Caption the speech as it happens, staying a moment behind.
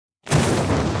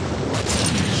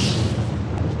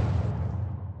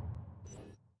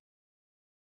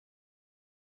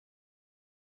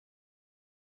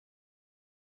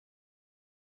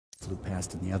flew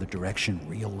past in the other direction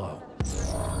real low.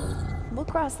 We'll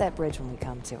cross that bridge when we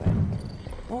come to it.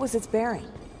 What was its bearing?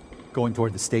 Going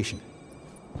toward the station.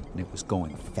 And it was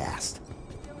going fast.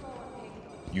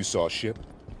 You saw a ship?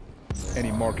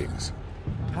 Any markings?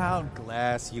 Pound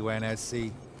glass,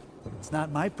 UNSC. It's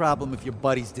not my problem if your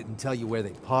buddies didn't tell you where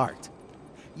they parked.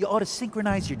 You ought to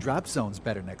synchronize your drop zones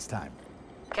better next time.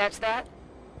 Catch that?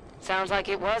 Sounds like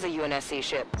it was a UNSC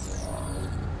ship.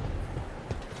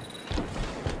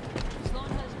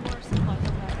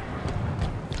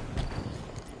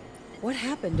 What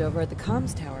happened over at the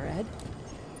comms tower, Ed?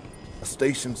 A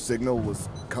station signal was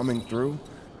coming through.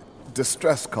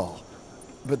 Distress call.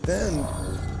 But then,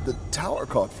 the tower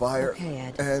caught fire, Okay,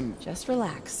 Ed. and Just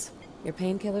relax. Your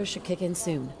painkillers should kick in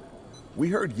soon. we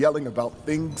heard yelling about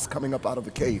things coming up out of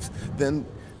the caves. Then,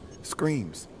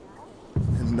 screams.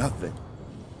 And nothing.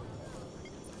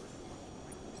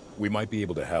 We might be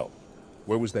able to help.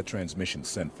 Where was that transmission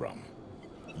sent from?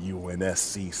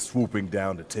 UNSC swooping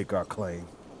down to take our claim.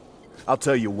 I'll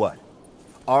tell you what.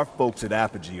 Our folks at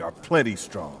Apogee are plenty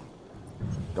strong.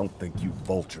 Don't think you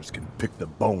vultures can pick the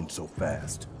bone so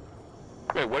fast.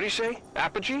 Wait, what do you say?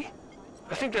 Apogee?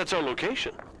 I think that's our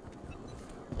location.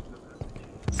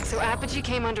 So Apogee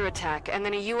came under attack, and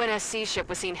then a UNSC ship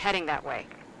was seen heading that way.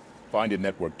 Find a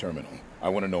network terminal. I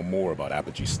want to know more about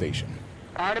Apogee Station.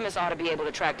 Artemis ought to be able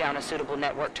to track down a suitable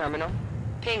network terminal.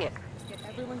 Ping it. Get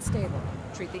everyone stable.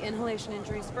 Treat the inhalation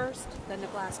injuries first, then the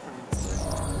blast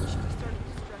currents.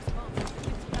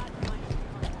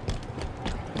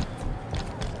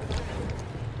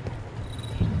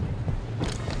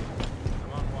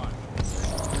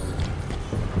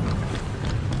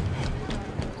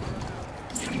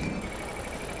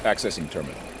 Accessing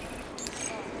terminal.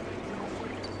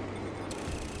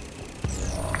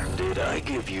 Did I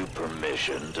give you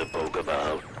permission to poke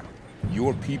about?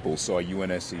 Your people saw a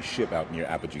UNSC ship out near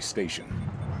Apogee Station.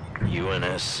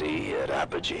 UNSC at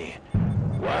Apogee?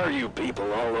 Why are you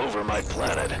people all over my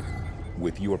planet?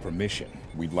 With your permission,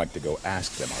 we'd like to go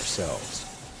ask them ourselves.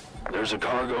 There's a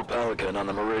cargo Pelican on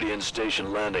the Meridian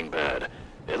Station landing pad.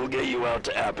 It'll get you out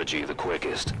to Apogee the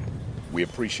quickest. We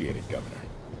appreciate it, Governor.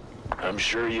 I'm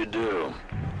sure you do.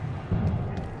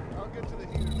 I'll get to the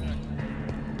heater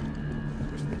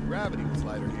next. Wish the gravity was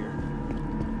lighter here.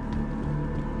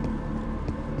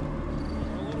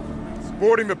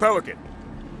 Boarding the Pelican.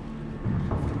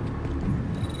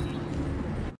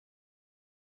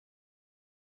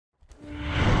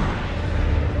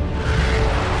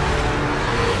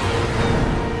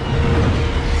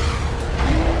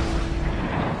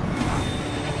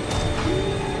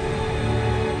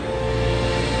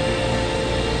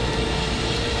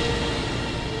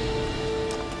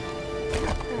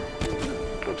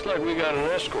 Looks like we got an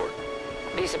escort.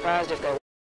 Be surprised if they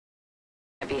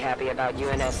would be happy about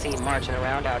UNSC marching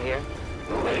around out here.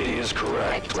 The lady is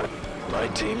correct. My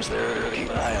team's there to keep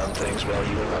an eye on things while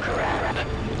you look around.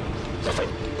 Nothing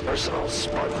personal,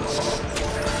 Spartans.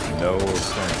 No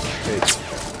offense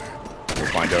taken.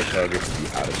 We'll find our targets and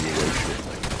be out of your way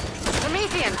shortly.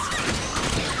 Prometheans!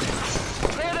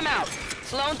 Clear them out.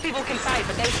 Sloane's people can fight,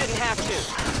 but they shouldn't have to.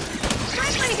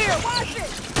 Friendly here, watch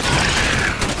it!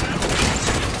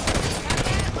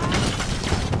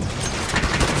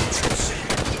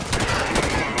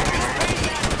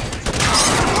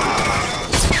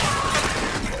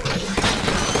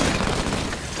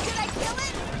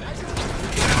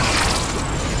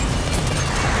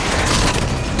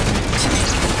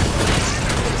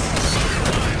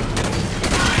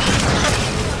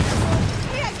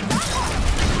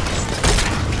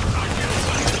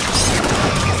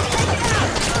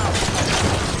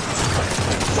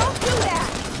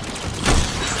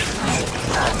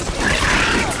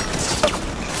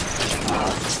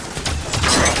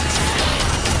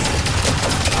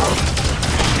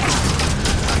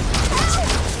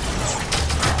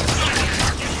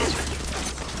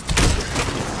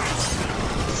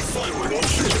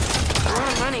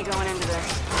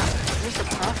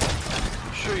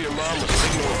 Sure your mom was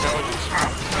signal intelligence.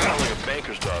 Sound like a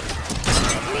banker's daughter.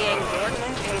 Leanne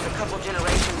Gordon pays a couple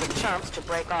generations of chumps to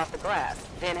break off the glass,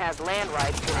 then has land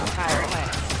rights to an entire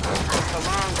plant. It's a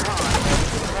long con, ready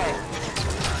to play.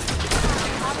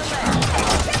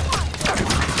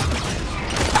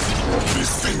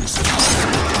 These things.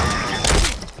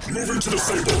 Moving to the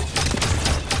Sable.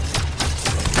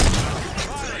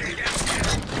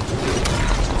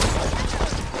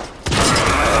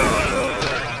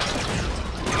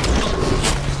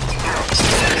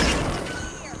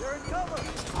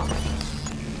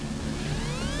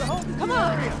 Come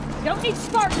on! You don't need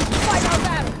Spartans to fight our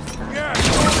battles! Yeah!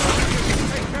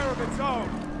 Take care of its own!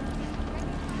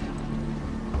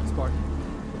 Spartan,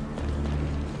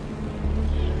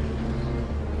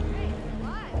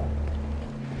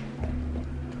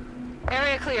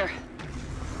 Area clear.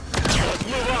 Let's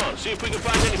move on, see if we can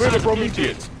find any Where are the signs of blue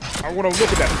team. Prometheans? I want to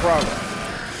look at that prowler.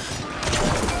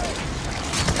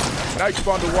 Night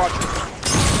spawn to watch it.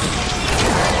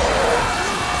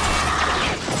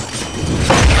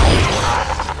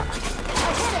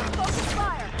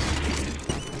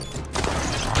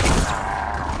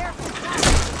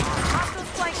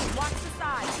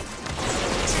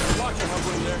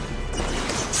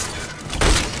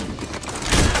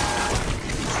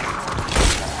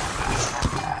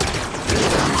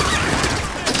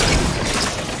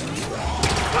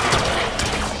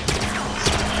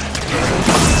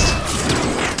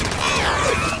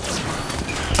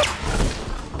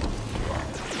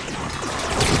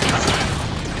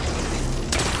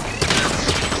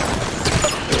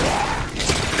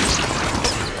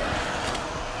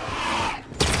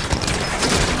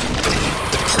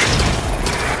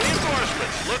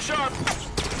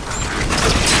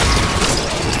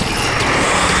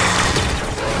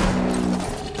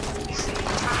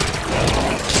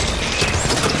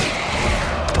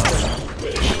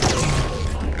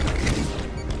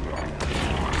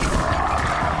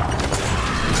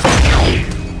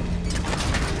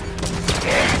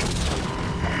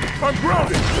 I'm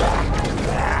grounded!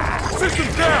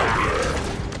 Systems down!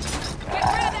 Get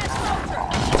rid of that soldier!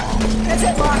 Is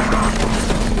it locked?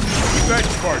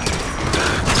 Thanks, partner.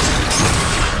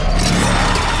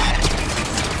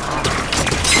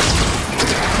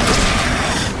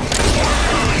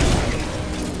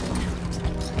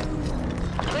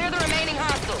 Clear the remaining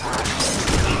hostiles.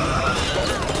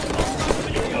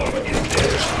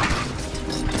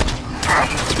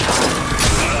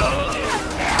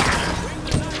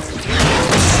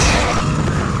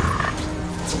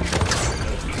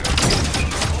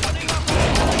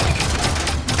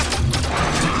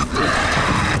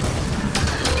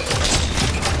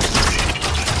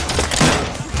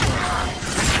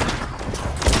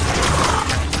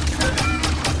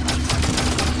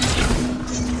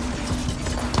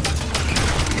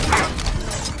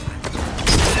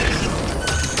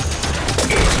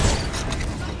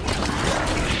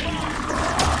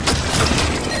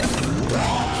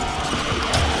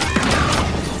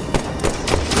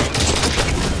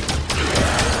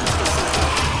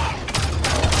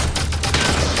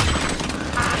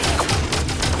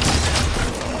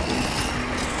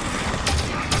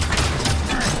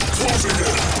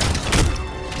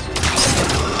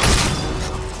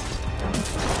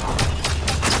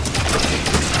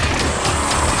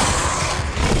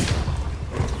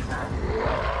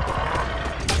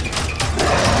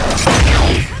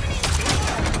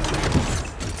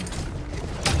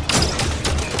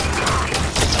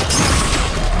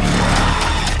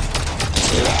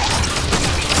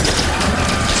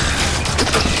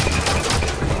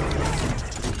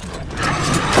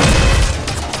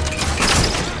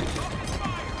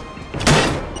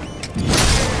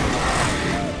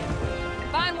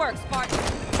 Fine work, Spartan.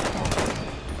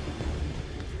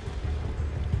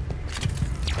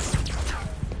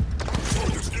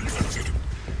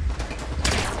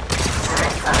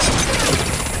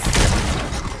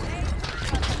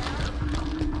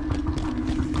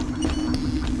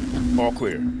 All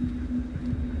clear.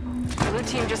 Blue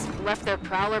team just left their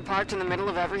prowler parked in the middle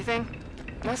of everything?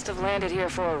 Must have landed here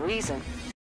for a reason.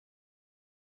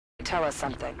 Tell us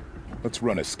something. Let's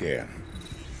run a scan.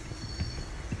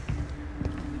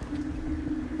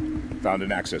 Found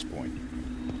an access point.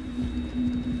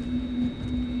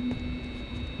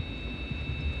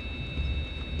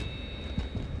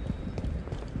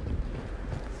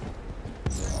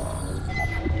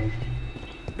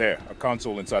 There, a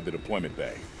console inside the deployment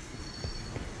bay.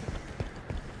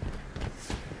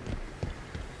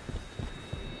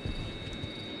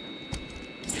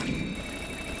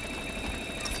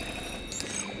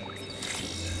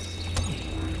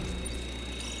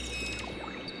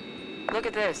 Look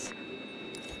at this.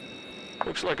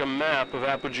 Looks like a map of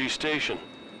Apogee Station.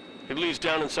 It leads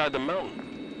down inside the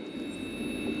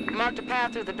mountain. Marked a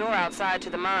path through the door outside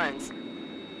to the mines.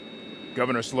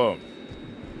 Governor Sloan,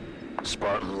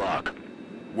 Spartan lock.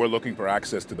 we're looking for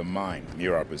access to the mine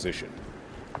near our position.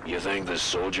 You think the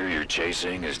soldier you're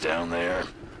chasing is down there?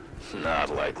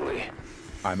 Not likely.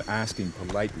 I'm asking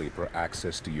politely for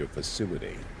access to your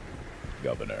facility,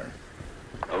 Governor.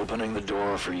 Opening the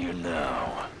door for you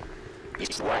now.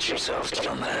 Watch yourselves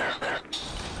down there.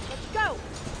 Let's go!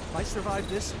 If I survive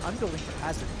this, I'm building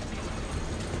capacity.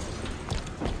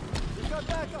 We've got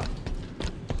backup!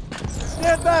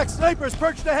 Stand back! Snipers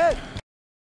perched ahead!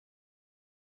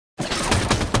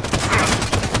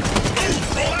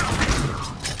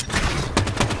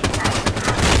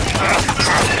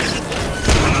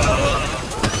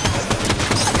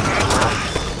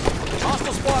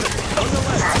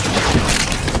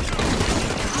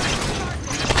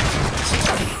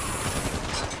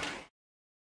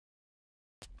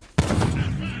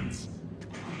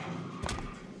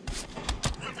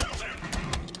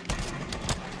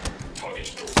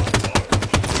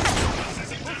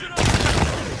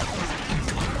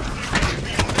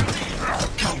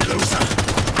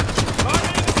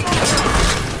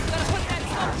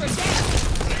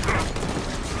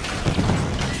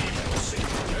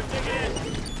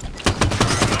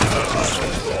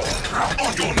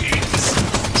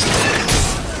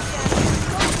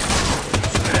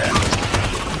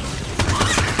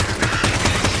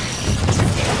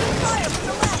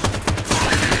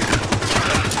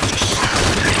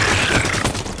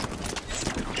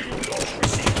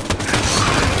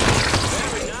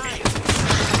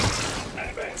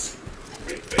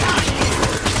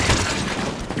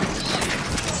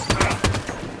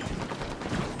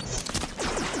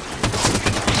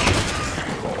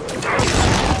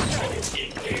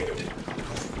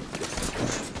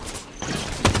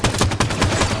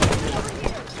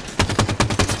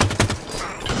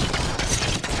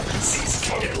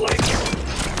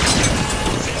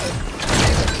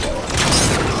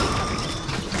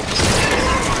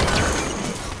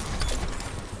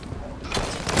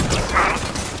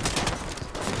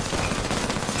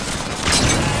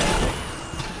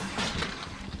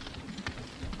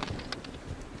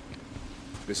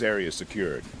 This area is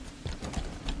secured.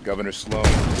 Governor Sloan,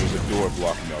 there's a door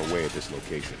blocking our way at this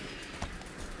location.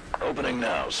 Opening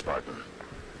now, Spartan.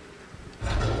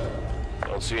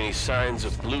 Don't see any signs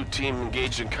of blue team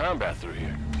engaged in combat through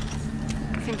here.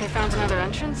 Think they found another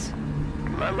entrance?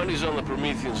 My money's on the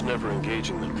Prometheans never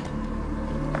engaging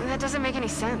them. That doesn't make any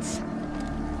sense.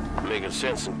 Making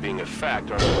sense and being a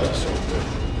fact aren't always the same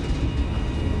thing.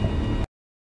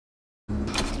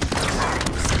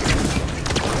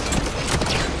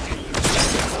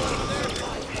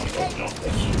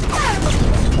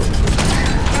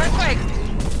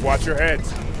 Watch your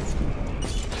heads.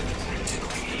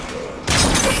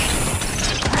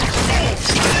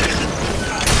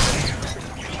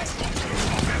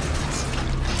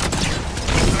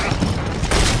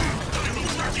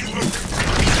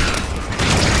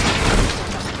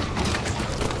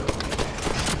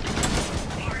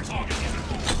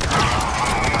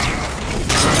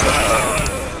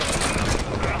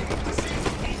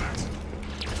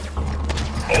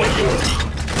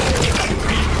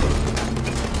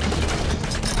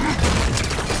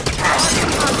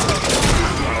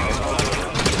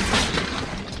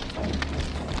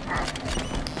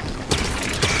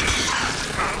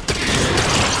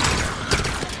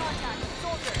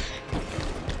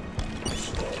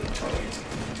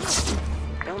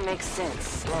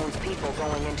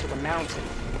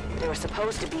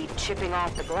 Supposed to be chipping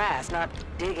off the glass, not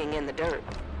digging in the dirt.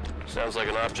 Sounds like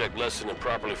an object lesson in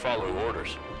properly following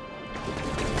orders.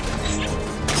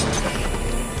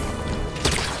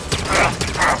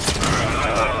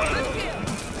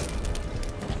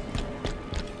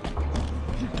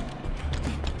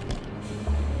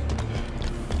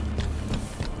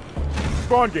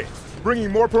 Spawn gate,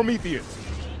 bringing more Prometheans.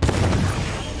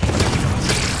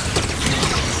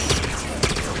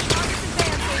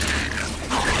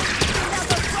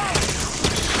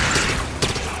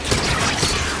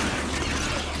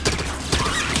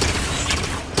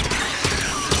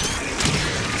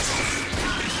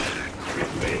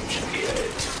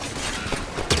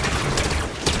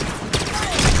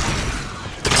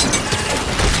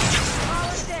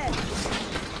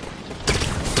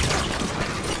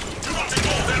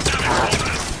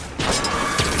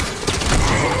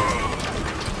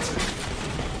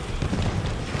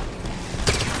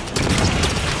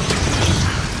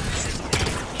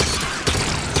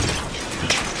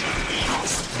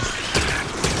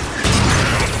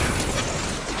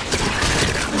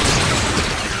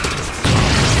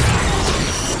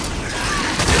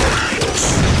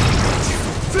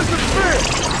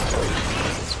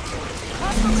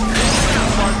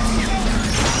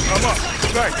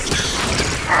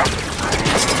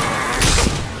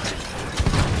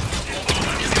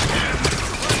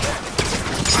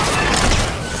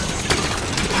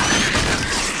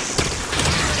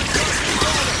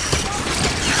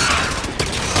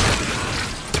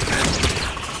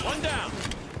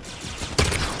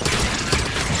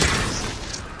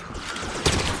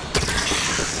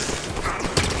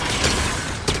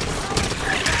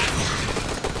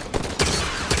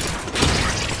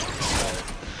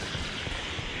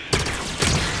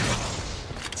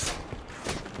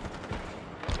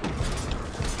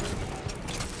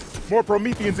 More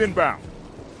Prometheans inbound.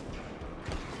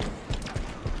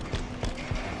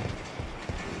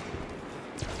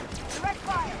 Direct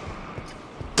fire.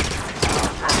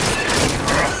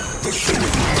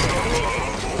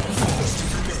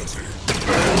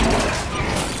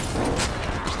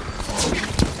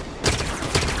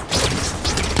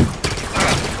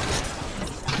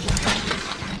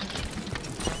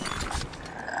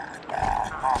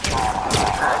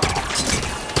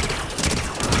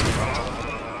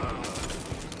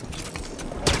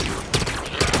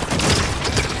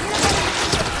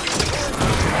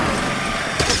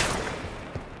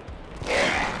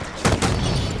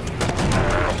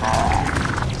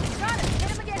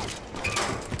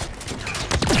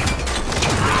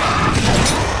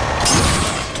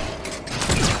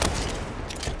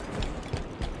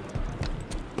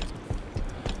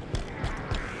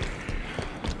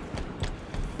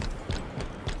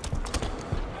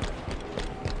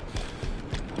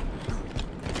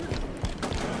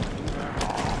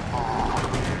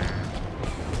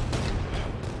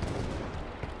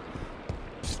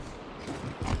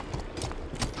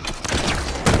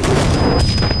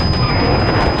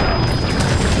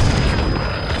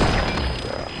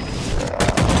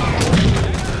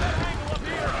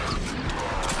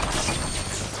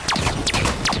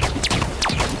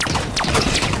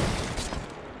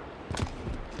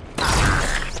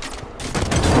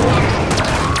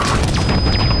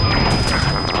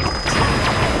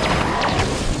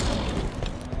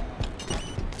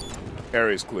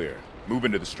 Area's clear. Move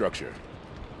into the structure.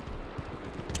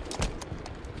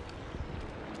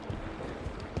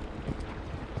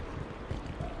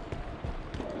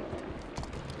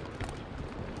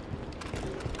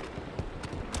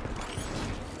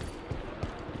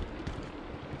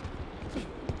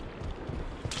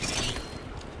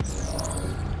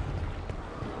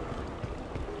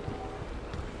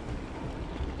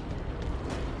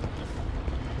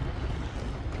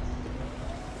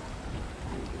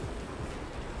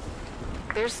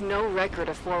 There's no record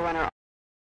of Forerunner.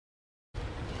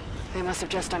 They must have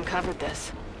just uncovered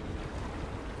this.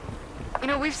 You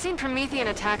know, we've seen Promethean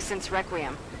attacks since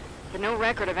Requiem, but no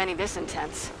record of any this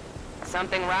intense.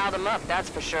 Something riled them up, that's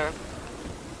for sure.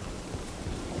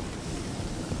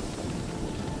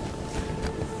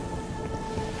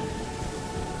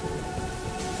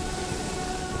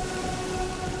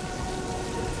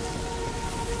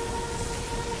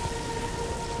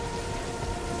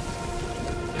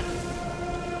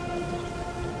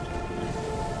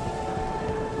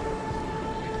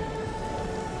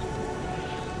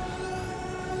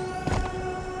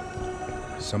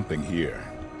 Something here.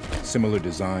 Similar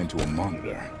design to a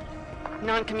monitor.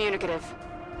 Non-communicative.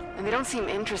 And they don't seem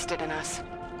interested in us.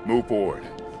 Move forward,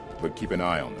 but keep an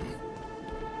eye on them.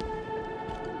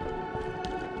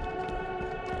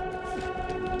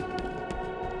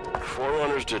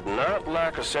 Forerunners did not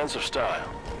lack a sense of style.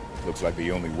 Looks like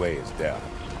the only way is down.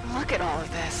 Look at all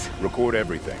of this. Record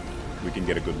everything. We can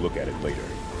get a good look at it later.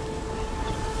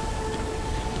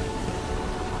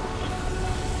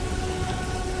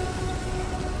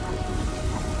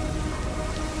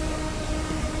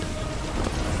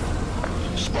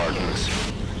 Spartans,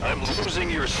 I'm losing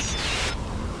your...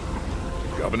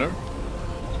 Governor?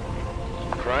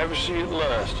 Privacy at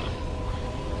last.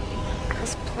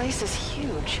 This place is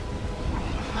huge.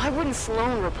 Why wouldn't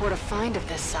Sloan report a find of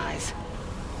this size?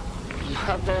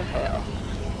 Mother hell.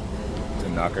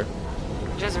 Tanaka?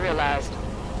 Just realized.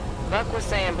 Buck was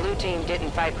saying Blue Team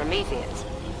didn't fight Prometheans.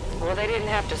 Well, they didn't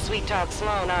have to sweet-talk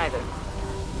Sloan either.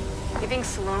 You think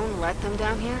Sloan let them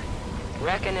down here?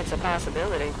 Reckon it's a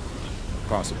possibility.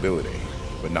 Possibility,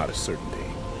 but not a certainty.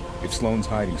 If Sloan's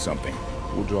hiding something,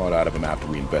 we'll draw it out of him after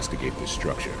we investigate this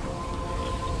structure.